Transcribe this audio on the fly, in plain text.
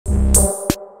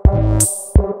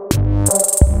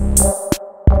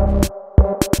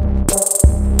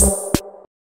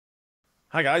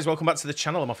Hi guys, welcome back to the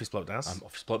channel. I'm Office Bloke Daz. I'm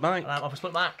Office Bloke Mike. And I'm Office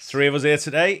Bloke Max. Three of us here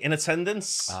today in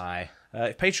attendance. Aye.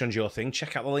 If Patreon's your thing,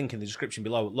 check out the link in the description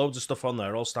below. Loads of stuff on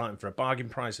there, all starting for a bargain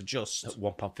price of just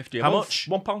 £1.50. How much?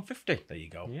 £1.50. There you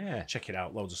go. Yeah. Check it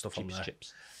out. Loads of stuff on there.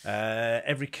 Chips.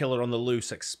 Every killer on the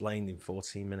loose explained in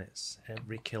 14 minutes.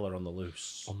 Every killer on the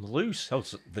loose. On the loose. Oh,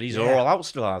 so these are all out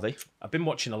still, are they? I've been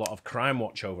watching a lot of Crime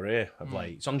Watch over here of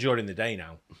late. It's on during the day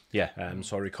now. Yeah.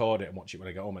 So I record it and watch it when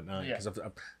I get home at night. Yeah. Because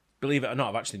believe it or not,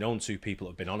 I've actually known two people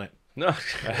that have been on it. No,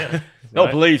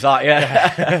 don't believe that.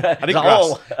 Yeah.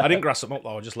 I didn't grass them up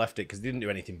though. I just left it because they didn't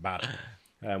do anything bad.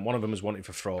 One of them was wanted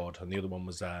for fraud, and the other one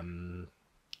was a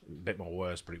bit more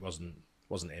worse, but it wasn't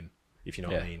him. If you know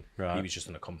what I mean. Right. He was just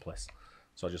an accomplice.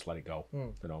 So I just let it go.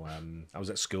 You know, I was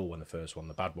at school when the first one,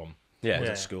 the bad one. Yeah. I was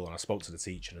at school and I spoke to the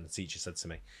teacher, and the teacher said to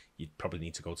me, "You'd probably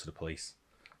need to go to the police."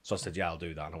 So I said, "Yeah, I'll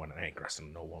do that." And I went, "I ain't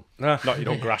grassing no one. Not you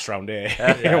don't grass round here.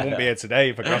 I wouldn't be here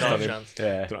today if I grassed on him." chance. Yeah. Do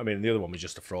you know what I mean? And the other one was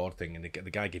just a fraud thing, and the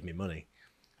guy gave me money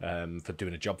for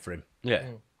doing a job for him. Yeah.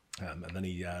 And then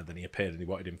he appeared and he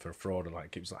wanted him for a fraud, and like I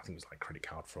think it was like credit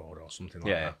card fraud or something like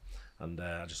Yeah. that. And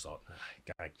I just thought,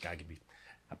 guy give me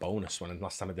a bonus when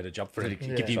last time I did a job for him.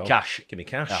 Give you cash. Give me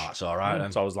cash. Oh, that's all right.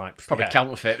 Then. So I was like, Probably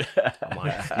counterfeit.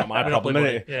 counterfeit. Not my problem,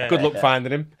 money. innit? Yeah. Good luck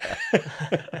finding him.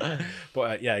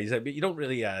 But yeah, he's but you don't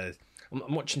really. I'm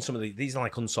watching some of these are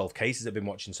like unsolved cases I've been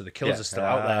watching, so the killers are still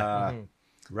out there.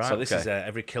 Right. So this is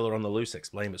every killer on the loose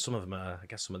explained, but some of them are, I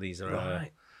guess some of these are.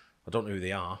 Right. I don't know who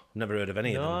they are. I've never heard of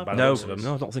any of them. by the No, looks of them.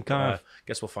 no, I don't think I have.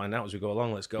 Guess we'll find out as we go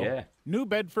along. Let's go. Yeah. New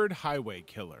Bedford Highway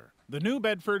Killer. The New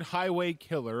Bedford Highway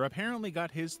Killer apparently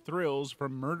got his thrills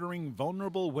from murdering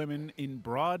vulnerable women in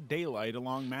broad daylight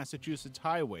along Massachusetts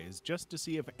highways just to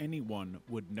see if anyone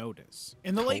would notice.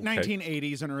 In the late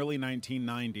 1980s and early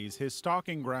 1990s, his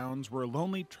stalking grounds were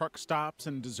lonely truck stops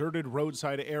and deserted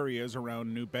roadside areas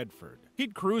around New Bedford.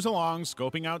 He'd cruise along,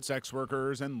 scoping out sex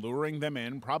workers and luring them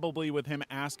in, probably with him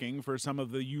asking for some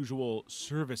of the usual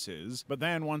services. But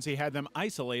then once he had them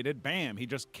isolated, bam, he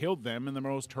just killed them in the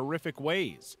most horrific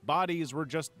ways. Bodies were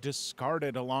just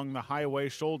discarded along the highway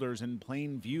shoulders in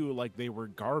plain view like they were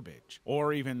garbage.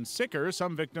 Or even sicker,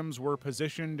 some victims were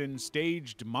positioned in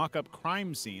staged mock-up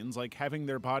crime scenes, like having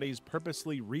their bodies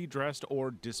purposely redressed or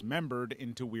dismembered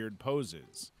into weird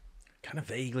poses. Kind of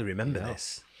vaguely remember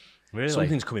this. Really?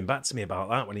 Something's coming back to me about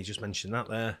that when he just mentioned that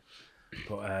there.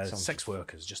 But sex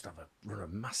workers just run a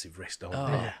massive risk, don't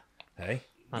they? Hey?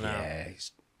 I know. Yeah.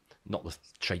 It's not the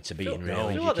trait to be in, I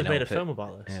really. feel like they made a film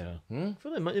about this. Yeah. I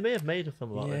feel they may have made a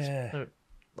film about Yeah. this.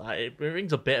 Like, it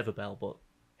rings a bit of a bell, but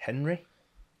Henry?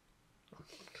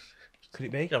 Could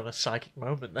it be? you know, a psychic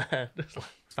moment there. Just like,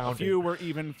 A found few it. were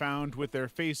even found with their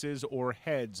faces or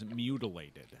heads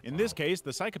mutilated. In this case,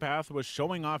 the psychopath was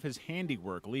showing off his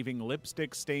handiwork, leaving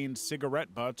lipstick-stained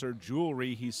cigarette butts or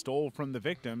jewelry he stole from the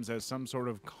victims as some sort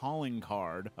of calling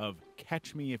card of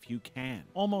 "catch me if you can,"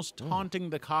 almost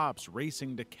taunting the cops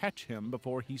racing to catch him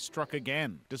before he struck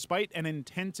again. Despite an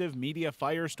intensive media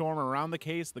firestorm around the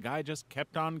case, the guy just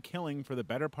kept on killing for the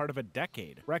better part of a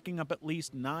decade, racking up at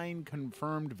least 9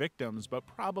 confirmed victims, but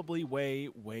probably way,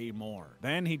 way more.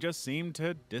 Then he just seemed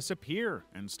to disappear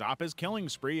and stop his killing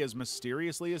spree as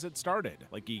mysteriously as it started,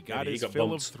 like he got Maybe he his got fill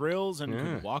bumped. of thrills and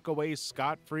could walk away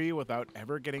scot-free without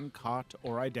ever getting caught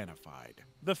or identified.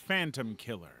 The Phantom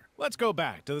Killer. Let's go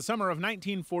back to the summer of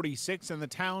 1946 in the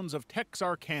towns of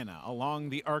Texarkana along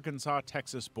the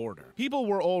Arkansas-Texas border. People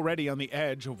were already on the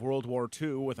edge of World War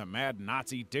II with a mad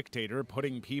Nazi dictator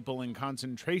putting people in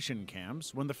concentration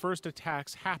camps when the first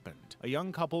attacks happened. A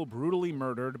young couple brutally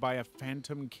murdered by a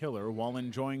phantom killer while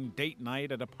enjoying date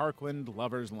night at a Parkland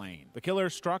lover's lane. The killer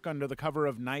struck under the cover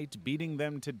of night, beating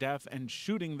them to death and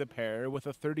shooting the pair with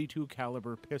a .32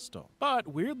 caliber pistol. But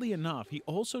weirdly enough, he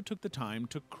also took the time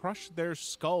to crush their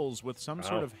skulls with some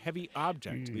sort of heavy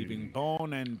object, leaving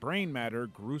bone and brain matter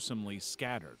gruesomely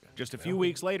scattered. Just a few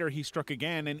weeks later, he struck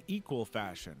again in equal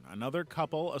fashion. Another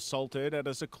couple assaulted at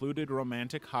a secluded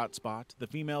romantic hotspot, the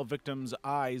female victim's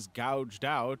eyes gouged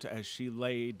out as she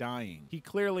lay dying. He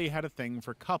clearly had a thing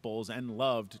for couples and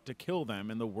loved to kill them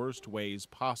in the worst ways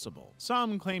possible.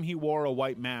 Some claim he wore a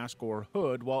white mask or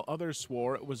hood, while others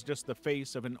swore it was just the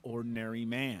face of an ordinary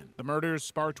man. The murders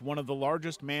sparked one of the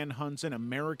largest manhunts in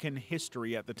American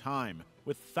history at the time,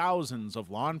 with thousands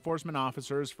of law enforcement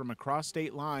officers from across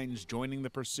state lines joining the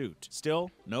pursuit.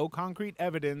 Still, no concrete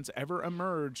evidence ever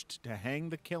emerged to hang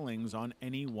the killings on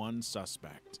any one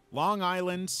suspect. Long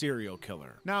Island serial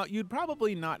killer. Now, you'd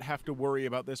probably not have to worry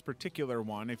about this particular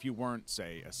one if you weren't,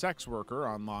 say, a sex worker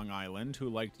on Long Island who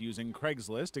liked using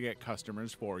Craigslist to get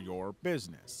customers for your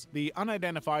business. The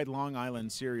unidentified Long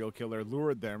Island serial killer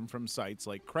lured them from sites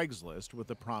like Craigslist with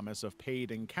the promise of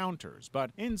paid encounters, but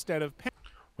instead of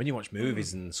when you watch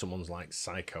movies and someone's like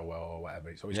psycho or whatever,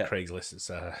 it's always Craigslist.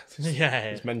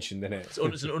 It's mentioned in it.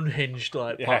 It's an unhinged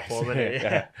platform, isn't it?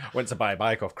 Yeah. Went to buy a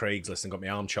bike off Craigslist and got my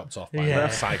arm chopped off by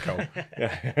a psycho.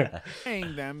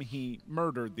 Paying them, he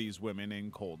murdered these women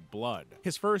in cold blood.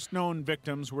 His first known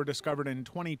victims were discovered in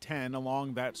 2010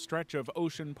 along that stretch of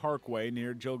Ocean Parkway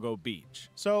near Gilgo Beach.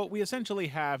 So we essentially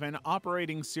have an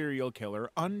operating serial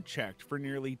killer unchecked for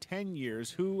nearly 10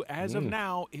 years who, as of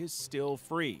now, is still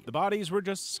free. The bodies were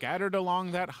just scattered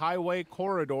along that highway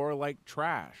corridor like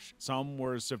trash. Some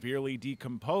were severely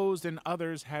decomposed and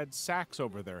others had sacks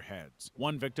over their heads.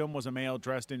 One victim was a male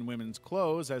dressed in women's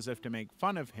clothes as if to make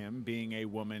fun of him being a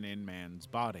woman in man's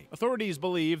body. Authorities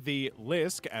believe the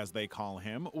Lisk, as they call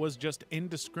him, was just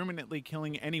indiscriminately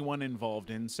killing anyone involved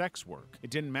in sex work.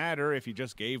 It didn't matter if you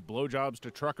just gave blowjobs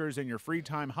to truckers in your free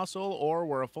time hustle or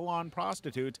were a full-on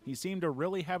prostitute, he seemed to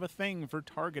really have a thing for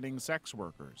targeting sex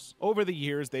workers. Over the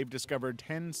years, they've discovered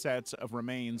 10 sets of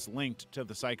remains linked to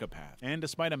the psychopath, and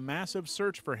despite a massive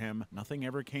search for him, nothing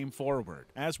ever came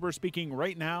forward. As we're speaking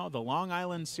right now, the Long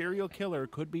Island serial killer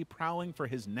could be prowling for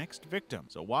his next victim,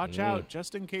 so watch out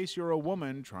just in case you're a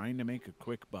woman trying to make a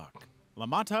quick buck. La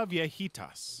Mata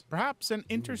Viejitas. Perhaps an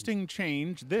interesting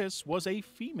change, this was a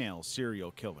female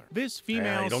serial killer. This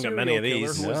female serial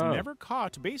killer who was never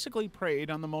caught basically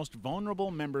preyed on the most vulnerable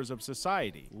members of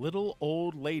society, little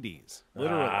old ladies.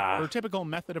 Literally. Her typical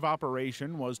method of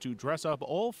operation was to dress up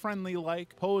all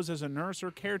friendly-like, pose as a nurse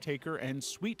or caretaker, and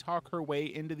sweet-talk her way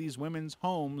into these women's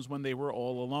homes when they were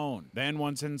all alone. Then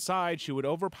once inside, she would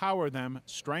overpower them,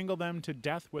 strangle them to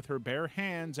death with her bare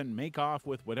hands, and make off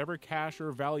with whatever cash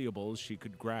or valuables she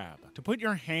could grab. To put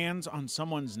your hands on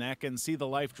someone's neck and see the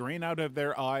life drain out of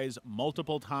their eyes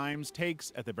multiple times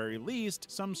takes, at the very least,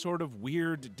 some sort of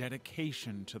weird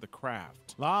dedication to the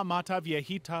craft. La Mata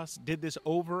Viejitas did this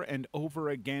over and over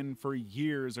again for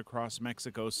years across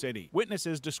Mexico City.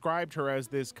 Witnesses described her as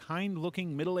this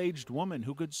kind-looking middle-aged woman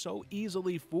who could so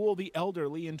easily fool the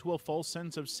elderly into a false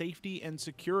sense of safety and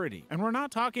security. And we're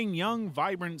not talking young,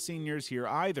 vibrant seniors here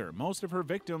either. Most of her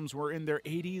victims were in their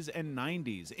 80s and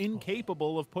 90s, incapable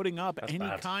of putting up any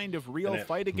kind of real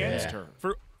fight against her.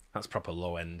 That's proper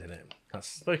low end, isn't it?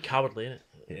 That's very cowardly, isn't it?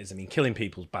 It is. I mean, killing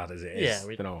people's bad as it is.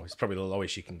 You know, it's probably the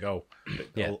lowest you can go.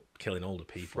 But killing older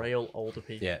people, frail older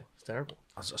people. Yeah, it's terrible.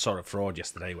 I saw a fraud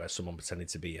yesterday where someone pretended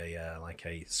to be a like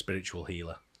a spiritual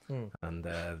healer, and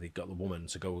they got the woman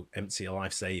to go empty her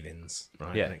life savings,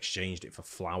 right, and exchanged it for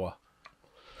flour.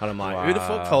 And I'm like, who the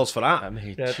fuck falls for that?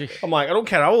 I'm like, I don't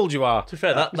care how old you are. To be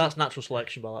fair, that's natural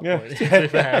selection by that point. To be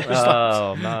fair.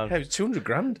 Oh, man. It was 200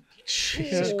 grand.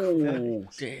 Jesus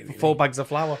Christ. 4 bags of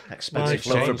flour. Expensive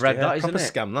loaf of bread, that, isn't proper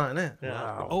it? Scam, that, isn't it? Yeah.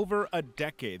 Wow. Over a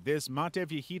decade, this Mata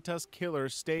Viejitas killer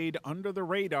stayed under the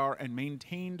radar and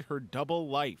maintained her double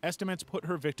life. Estimates put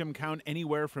her victim count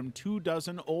anywhere from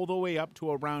 24 all the way up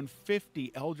to around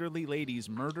 50 elderly ladies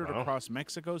murdered across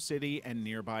Mexico City and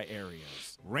nearby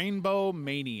areas. Rainbow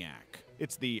Maniac.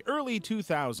 It's the early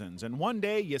 2000s, and one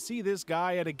day you see this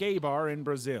guy at a gay bar in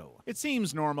Brazil. It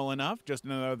seems normal enough, just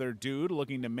another dude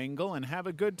looking to mingle and have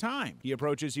a good time. He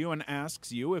approaches you and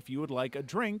asks you if you would like a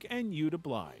drink, and you'd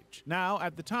oblige. Now,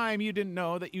 at the time, you didn't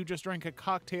know that you just drank a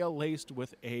cocktail laced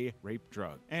with a rape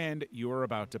drug, and you were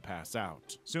about to pass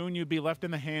out. Soon you'd be left in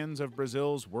the hands of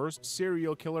Brazil's worst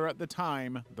serial killer at the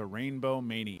time, the Rainbow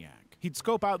Maniac. He'd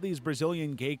scope out these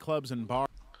Brazilian gay clubs and bars.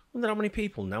 I wonder how many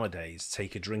people nowadays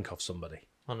take a drink off somebody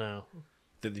I know.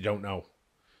 that they don't know.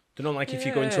 They don't like if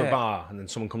you go into a bar and then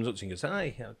someone comes up to you and goes,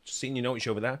 "Hey, I've just seen you notice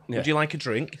you over there. Would you like a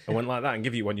drink?" I went like that and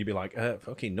give you one. You'd be like,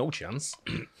 "Fucking no chance."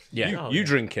 You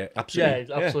drink it. Absolutely.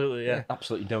 Yeah, absolutely. Yeah.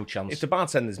 Absolutely no chance. If the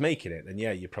bartender's making it, then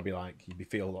you'd probably you'd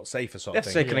feel a lot safer sort of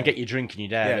thing. Say, can I get you a drink and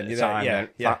you're there at the time?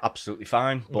 Absolutely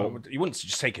fine. But you wouldn't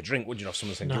just take a drink, would you? If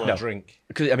someone saying, "Do you want a drink?"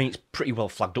 Because I mean, it's pretty well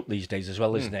flagged up these days as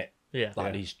well, isn't it? Yeah.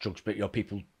 Like these drugs, but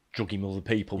people drugging other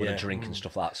people with a drink and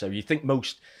stuff like that. So you think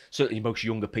certainly most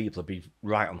younger people would be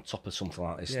right on top of something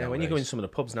like this. Yeah, when you go in some of the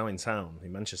pubs now in town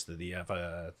in Manchester, they have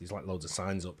these like loads of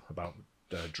signs up about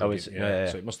drugging.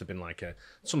 So it must have been like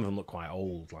some of them look quite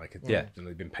old, like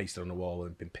they've been pasted on the wall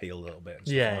and been peeled a little bit. And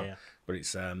stuff like that. But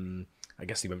it's I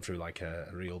guess they went through like a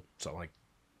real sort of like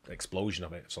explosion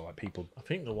of it. So like people, I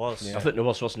think there was. I think there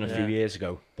wasn't a few Yeah. years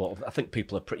ago, but I think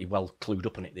people are pretty well clued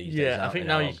up on it these days. Yeah, I aren't think they,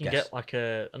 now I you can guess. get like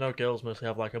a. I know girls mostly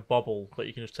have like a bobble that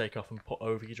you can just take off and put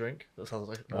over your drink. That has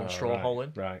like one straw right, hole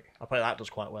in. right. I bet that does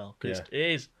quite well because Yeah.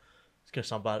 it is. It's gonna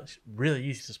sound bad. It's really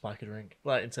easy to spike a drink,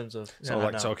 like in terms of. So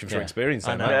like talking from experience,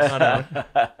 I then, know. Max. I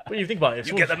know. But you think about it,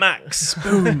 You get the max.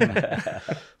 Boom.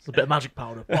 It's a bit of magic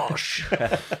powder. Bosh.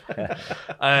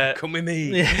 Come with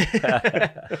me.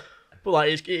 But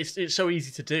like it's so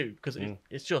easy to do because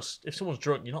it's just if someone's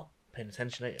drunk, you're not paying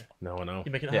attention, are you? No, I know.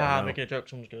 You're making no. making a joke,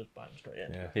 someone goes bang straight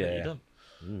in. Yeah. You're Yeah.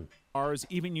 done. Bars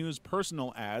even use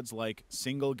personal ads like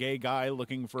single gay guy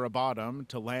looking for a bottom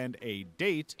to land a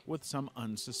date with some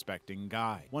unsuspecting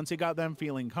guy. Once he got them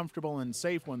feeling comfortable and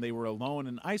safe when they were alone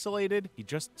and isolated, he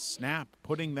just snapped,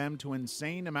 putting them to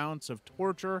insane amounts of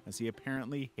torture as he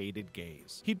apparently hated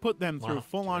gays. He'd put them through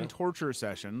full-on torture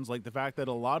sessions, like the fact that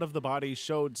a lot of the bodies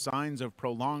showed signs of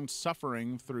prolonged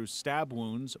suffering through stab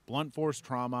wounds, blunt force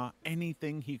trauma,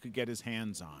 anything he could get his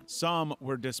hands on. Some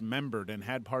were dismembered and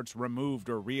had parts removed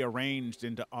or rearranged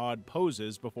into odd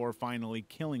poses before finally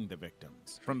killing the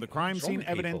victims. From the crime wrong scene with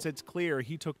evidence, people? it's clear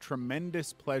he took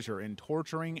tremendous pleasure in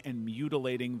torturing and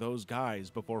mutilating those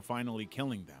guys before finally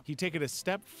killing them. He'd take it a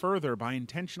step further by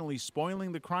intentionally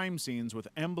spoiling the crime scenes with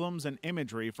emblems and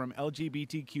imagery from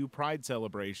LGBTQ pride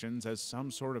celebrations as some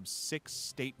sort of sick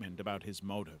statement about his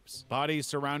motives. Bodies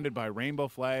surrounded by rainbow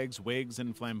flags, wigs,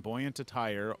 and flamboyant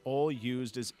attire, all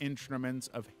used as instruments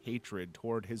of hatred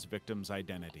toward his victims'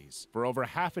 identities. For over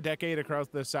half a decade across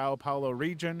the Sao Paulo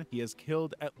region, he has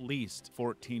killed at least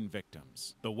 14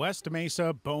 victims. The West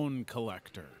Mesa Bone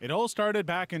Collector. It all started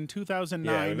back in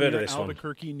 2009 Yeah, we've heard of near this one.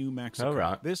 Albuquerque, New Mexico. Oh,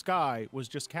 right. This guy was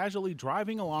just casually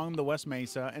driving along the West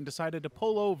Mesa and decided to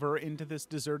pull over into this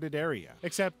deserted area.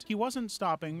 Except he wasn't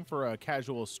stopping for a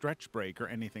casual stretch break or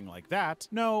anything like that.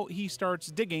 No, he starts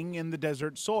digging in the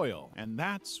desert soil, and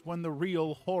that's when the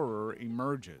real horror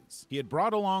emerges. He had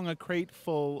brought along a crate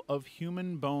full of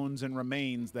human bones and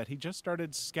remains that he just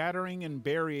started scattering and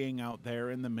burying out there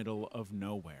in the middle of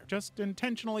nowhere, just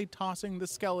intentionally tossing the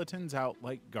skeletons out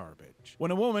like garbage.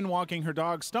 When a woman walking her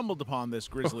dog stumbled upon this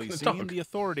grisly the scene, dog. the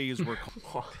authorities were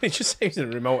It just seems in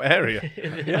a remote area.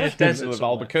 In the In the desert middle of somewhere.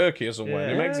 Albuquerque or somewhere,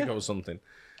 New Yeah. Mexico or something.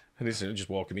 And he's just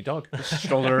walking my dog.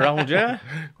 Strolling around, yeah.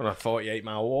 On a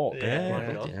 48-mile walk.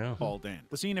 Yeah. called in.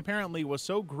 The scene apparently was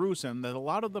so gruesome that a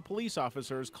lot of the police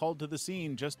officers called to the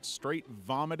scene just straight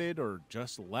vomited or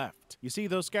just left. You see,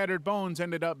 those scattered bones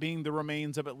ended up being the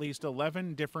remains of at least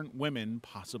 11 different women,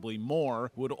 possibly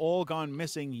more, who had all gone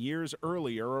missing years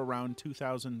earlier around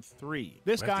 2003.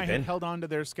 This Where have guy they had been? held onto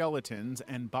their skeletons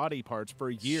and body parts for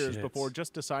years Shit. before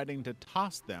just deciding to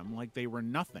toss them like they were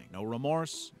nothing. No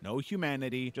remorse, no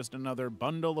humanity, just another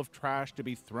bundle of trash to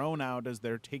be thrown out as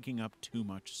they're taking up too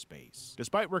much space.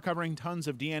 Despite recovering tons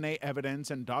of DNA evidence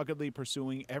and doggedly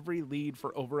pursuing every lead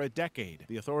for over a decade,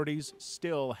 the authorities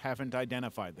still haven't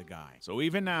identified the guy. So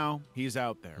even now, he's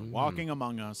out there, walking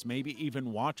among us, maybe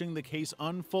even watching the case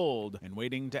unfold and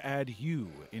waiting to add you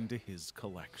into his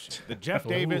collection. The Jeff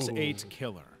Davis 8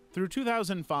 Killer. Through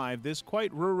 2005, this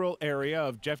quite rural area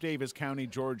of Jeff Davis County,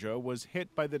 Georgia, was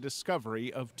hit by the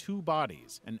discovery of two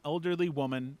bodies, an elderly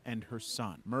woman and her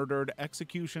son, murdered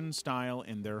execution style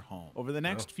in their home. Over the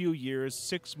next few years,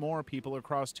 6 more people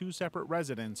across 2 separate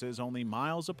residences only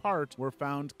miles apart were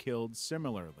found killed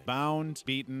similarly. Bound,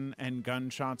 beaten, and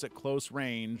gunshots at close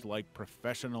range like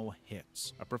professional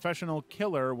hits. A professional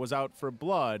killer was out for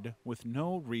blood with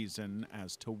no reason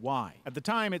as to why. At the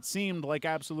time, it seemed like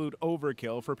absolute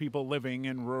overkill for people living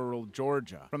in rural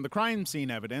Georgia. From the crime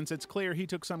scene evidence, it's clear he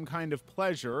took some kind of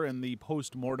pleasure in the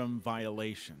post-mortem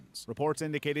violations. Reports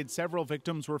indicated several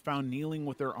victims were found kneeling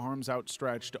with their arms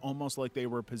outstretched, almost like they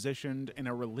were positioned in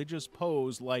a religious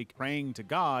pose, like praying to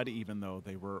God, even though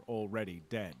they were already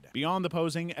dead. Beyond the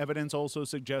posing, evidence also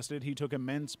suggested he took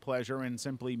immense pleasure in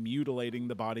simply mutilating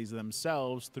the bodies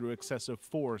themselves through excessive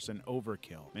force and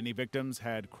overkill. Many victims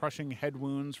had crushing head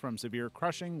wounds from severe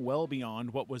crushing well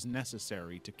beyond what was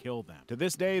necessary to kill them. To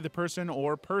this day, the person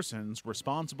or persons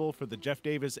responsible for the Jeff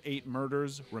Davis 8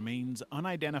 murders remains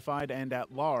unidentified and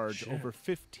at large over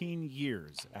 15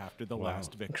 years after the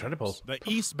last victim. Incredible. The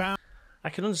eastbound I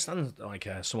can understand like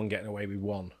someone getting away with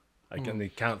one, like, and they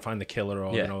can't find the killer,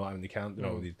 or Yeah. you know, and they can't, you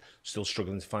know, they're still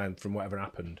struggling to find from whatever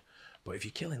happened. But if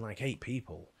you're killing like 8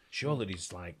 people, surely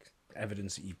there's like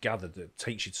evidence that you've gathered that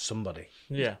takes you to somebody.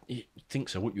 Yeah. You think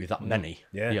so, wouldn't you, with that many?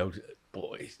 Yeah. You know, but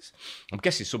I'm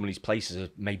guessing some of these places are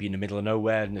maybe in the middle of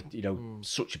nowhere, and you know,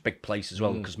 such a big place as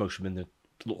well, because most of them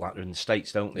look like they're in the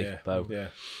States, don't they? Yeah, So, yeah.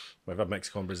 We've had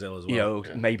Mexico and Brazil as well. You know,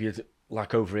 maybe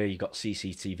like over here, you got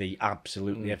CCTV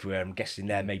absolutely everywhere. I'm guessing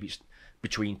there, maybe it's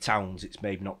between towns, it's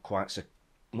maybe not quite so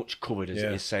much covered as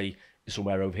it is, say,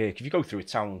 somewhere over here. If you go through a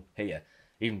town here,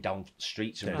 even down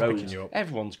streets and roads,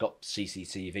 everyone's got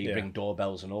CCTV, ring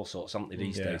doorbells and all sorts, haven't they,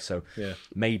 these days? So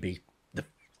maybe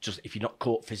just if you're not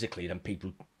caught physically, then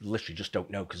people literally just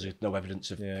don't know because there's no evidence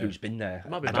of who's been there. It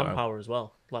might be manpower as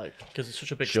well, like because it's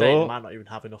such a big state, they might not even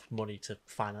have enough money to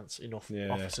finance enough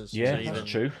officers. Yeah, to that's even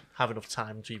true. Have enough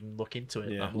time to even look into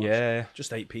it. Yeah,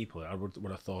 just 8 people. I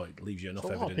would have thought it leaves you enough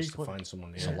evidence to find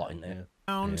someone. There's a lot in there.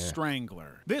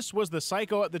 Strangler. This was the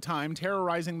psycho at the time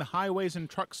terrorizing the highways and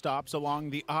truck stops along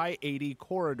the I-80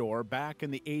 corridor back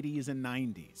in the 80s and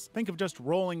 90s. Think of just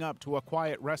rolling up to a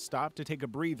quiet rest stop to take a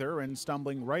breather and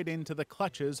stumbling right into the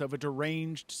clutches of a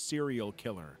deranged serial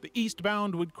killer. The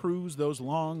eastbound would cruise those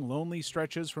long, lonely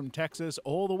stretches from Texas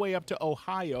all the way up to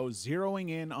Ohio, zeroing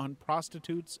in on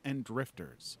prostitutes and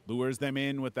drifters. Lures them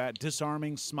in with that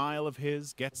disarming smile of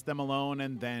his, gets them alone,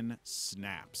 and then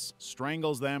snaps.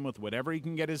 Strangles them with whatever he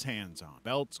can get his hands on.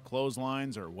 Belts,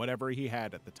 clotheslines, or whatever he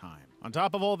had at the time. On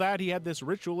top of all that, he had this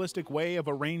ritualistic way of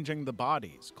arranging the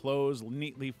bodies. Clothes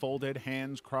neatly folded,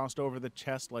 hands crossed over the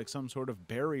chest like some sort of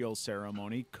burial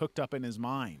ceremony cooked up in his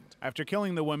mind. After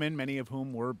killing the women, many of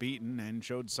whom were beaten and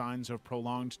showed signs of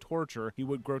prolonged torture, he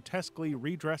would grotesquely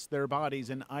redress their bodies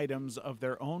in items of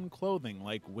their own clothing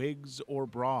like wigs or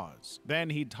bras. Then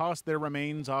he'd toss their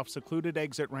remains off secluded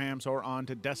exit ramps or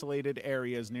onto desolated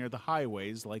areas near the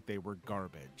highways like they were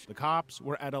garbage. The cops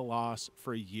were at a loss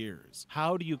for years.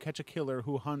 How do you catch a killer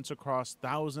who hunts across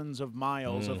thousands of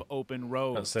miles of open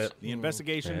roads? That's it. The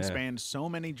investigation spanned so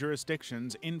many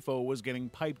jurisdictions, info was getting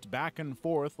piped back and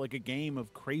forth like a game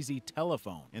of crazy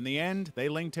telephone. In the end, they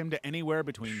linked him to anywhere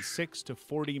between 6 to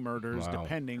 40 murders,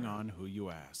 depending on who you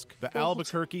ask. The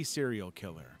Albuquerque serial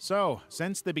killer. So,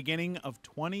 since the beginning of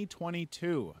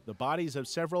 2022, the bodies of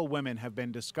several women have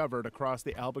been discovered across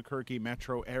the Albuquerque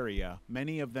metro area,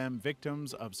 many of them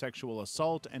victims of sexual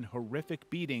assault and horrific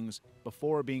beatings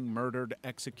before being murdered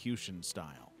execution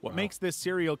style. What makes this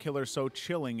serial killer so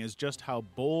chilling is just how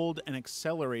bold and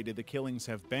accelerated the killings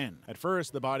have been. At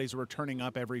first, the bodies were turning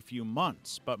up every few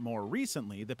months, but more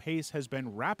recently, the pace has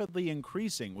been rapidly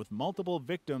increasing, with multiple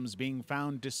victims being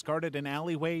found discarded in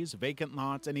alleyways, vacant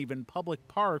lots, and even public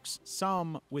parks,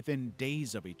 some within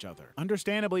days of each other.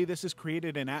 Understandably, this has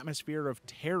created an atmosphere of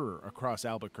terror across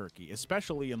Albuquerque,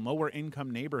 especially in lower-income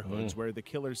neighborhoods where the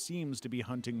killer seems to be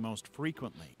hunting most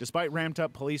frequently. Despite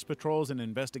ramped-up police patrols and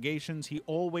investigations, he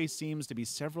always seems to be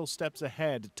several steps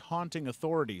ahead, taunting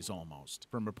authorities almost.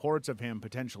 From reports of him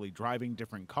potentially driving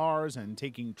different cars and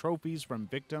taking trophies from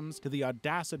victims to the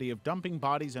audacity of dumping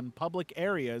bodies in public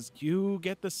areas, you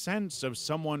get the sense of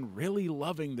someone really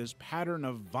loving this pattern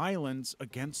of violence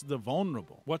against the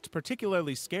vulnerable. What's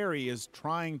particularly scary is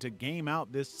trying to game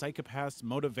out this psychopath's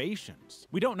motivations.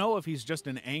 We don't know if he's just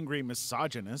an angry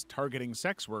misogynist targeting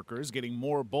sex workers, getting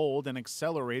more bold and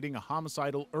accelerating a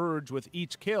homicidal urge with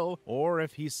each kill, or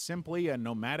if he's simply a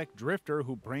nomadic drifter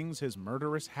who brings his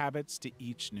murderous habits to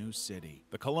each new city.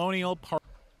 The Colonial Park.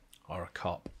 Or a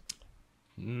cop.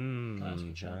 He's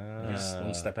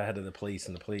one step ahead of the police,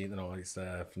 and the police, he's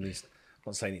from these. I'm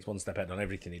not saying it's one step ahead on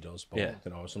everything he does, but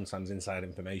sometimes inside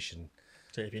information.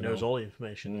 So if he knows all the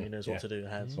information, he knows what to do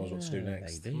ahead. He knows what to do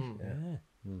next.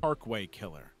 Parkway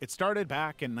Killer. It started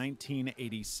back in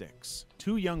 1986.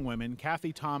 Two young women,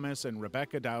 Kathy Thomas and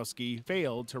Rebecca Dowski,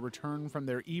 failed to return from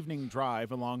their evening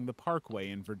drive along the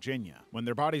Parkway in Virginia. When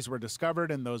their bodies were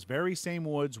discovered in those very same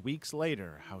woods weeks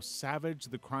later, how savage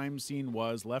the crime scene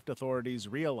was left authorities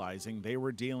realizing they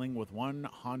were dealing with one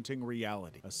haunting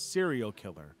reality. A serial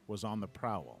killer was on the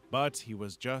prowl, but he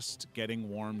was just getting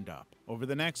warmed up. Over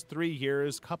the next 3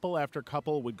 years, couple after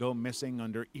couple would go missing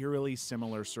under eerily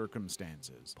similar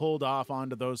circumstances, pulled off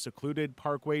onto those secluded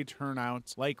parkway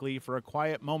turnouts, likely for a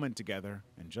quiet moment together,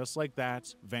 and just like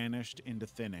that, vanished into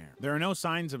thin air. There are no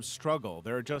signs of struggle,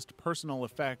 there are just personal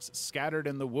effects scattered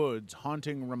in the woods,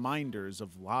 haunting reminders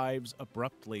of lives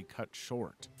abruptly cut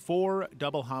short. 4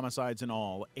 double homicides in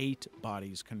all, 8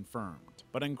 bodies confirmed.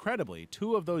 But incredibly,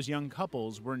 2 of those young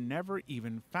couples were never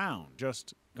even found,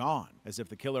 just gone, as if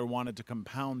the killer wanted to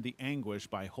compound the anguish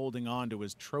by holding on to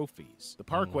his trophies. The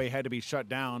parkway had to be shut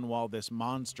down while this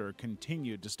monster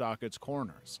continued to stalk its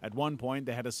corners. At one point,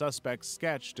 they had a suspect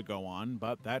sketch to go on,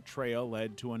 but that trail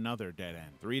led to another dead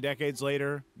end. 3 decades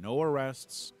later, no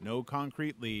arrests, no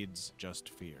concrete leads, just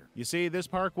fear. You see, this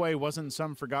parkway wasn't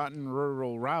some forgotten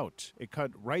rural route. It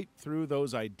cut right through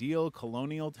those ideal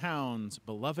colonial towns,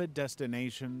 beloved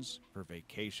destinations for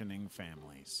vacationing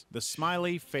families. The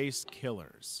smiley-faced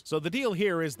killers. killers. So the deal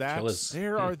here is that Killers.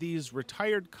 there are these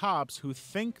retired cops who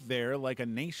think they're like a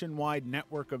nationwide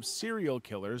network of serial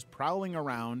killers prowling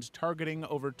around targeting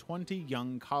over 20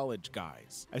 young college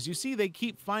guys. As you see, they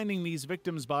keep finding these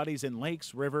victims' bodies in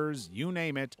lakes, rivers, you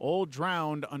name it, all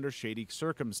drowned under shady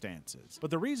circumstances.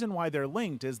 But the reason why they're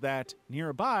linked is that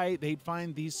nearby they'd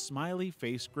find these smiley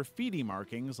face graffiti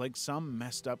markings like some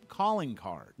messed up calling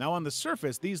card. Now on the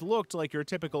surface, these looked like your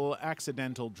typical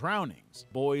accidental drownings.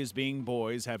 Boys being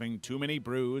boys, having too many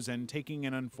brews and taking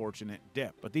an unfortunate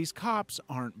dip. But these cops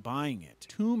aren't buying it.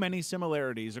 Too many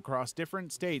similarities across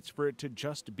different states for it to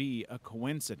just be a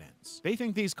coincidence. They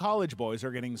think these college boys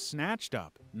are getting snatched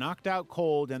up, knocked out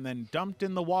cold, and then dumped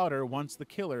in the water once the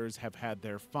killers have had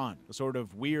their fun. A sort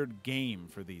of weird game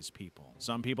for these people.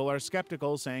 Some people are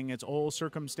skeptical, saying it's all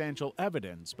circumstantial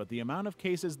evidence, but the amount of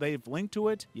cases they've linked to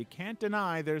it, you can't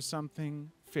deny there's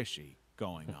something fishy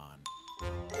going on.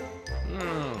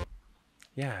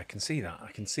 Yeah, I can see that.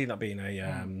 I can see that being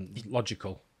a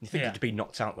logical. You think it'd be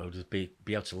knocked out though, to be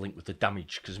able to link with the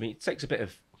damage, because I mean it takes a bit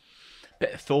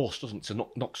of force, doesn't it, to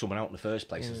knock someone out in the first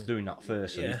place. It's doing that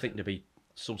first, so you think there'd be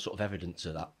some sort of evidence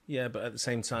of that. Yeah, but at the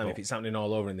same time, if it's happening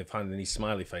all over and they're finding these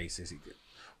smiley faces,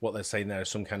 what they're saying there is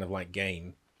some kind of like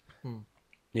game.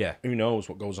 Yeah, Who knows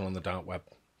what goes on the dark web?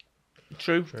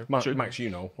 True. Max, you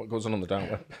know what goes on the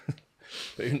dark web.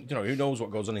 But who knows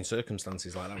what goes on in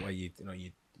circumstances like that where you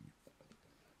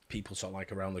people sort of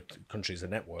like around the country as a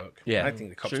network. Yeah, I think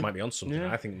the cops might be on something.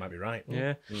 I think it might be right.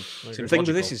 Yeah. The thing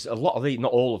with this is a lot of the,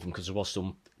 not all of them, because there was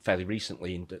some fairly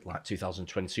recently in like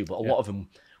 2022, but a lot of them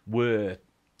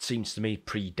seems to me,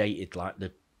 predated like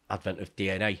the advent of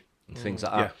DNA and things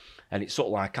like that. Yeah. And it's sort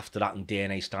of like after that and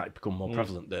DNA started to become more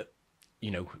prevalent that,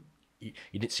 you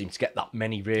didn't seem to get that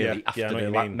many really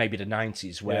after maybe the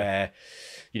 90s where,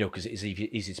 because it is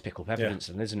easy to pick up evidence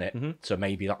then, isn't it? So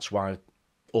maybe that's why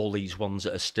all these ones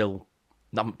that are still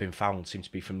haven't been found seem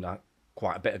to be from that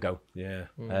quite a bit ago. Yeah.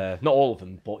 Not all of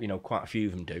them, but, quite a few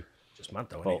of them do. Just mad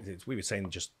though, isn't it? We were saying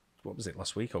just, what was it,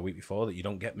 last week or week before, that you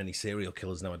don't get many serial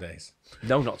killers nowadays.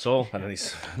 No, not at all. And then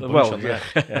Nice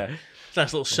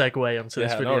little segue onto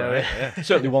this video. Right?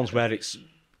 Certainly ones where it's,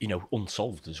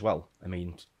 unsolved as well. I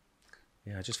mean,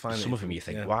 I just find some of them you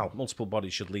think, wow. Multiple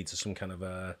bodies should lead to some kind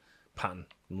of pattern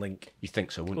and link. You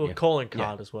think so, wouldn't you? Well, a calling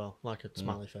card as well, like a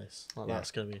smiley face. Like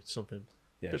that's going to be something.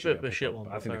 Yeah, bit of a shit one.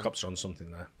 I think the cops are on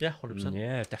something there. Yeah, 100%.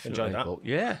 Yeah, definitely. Enjoyed that.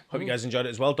 Yeah. Hope you guys enjoyed it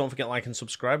as well. Don't forget to like and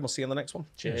subscribe. We'll see you on the next one.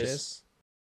 Cheers.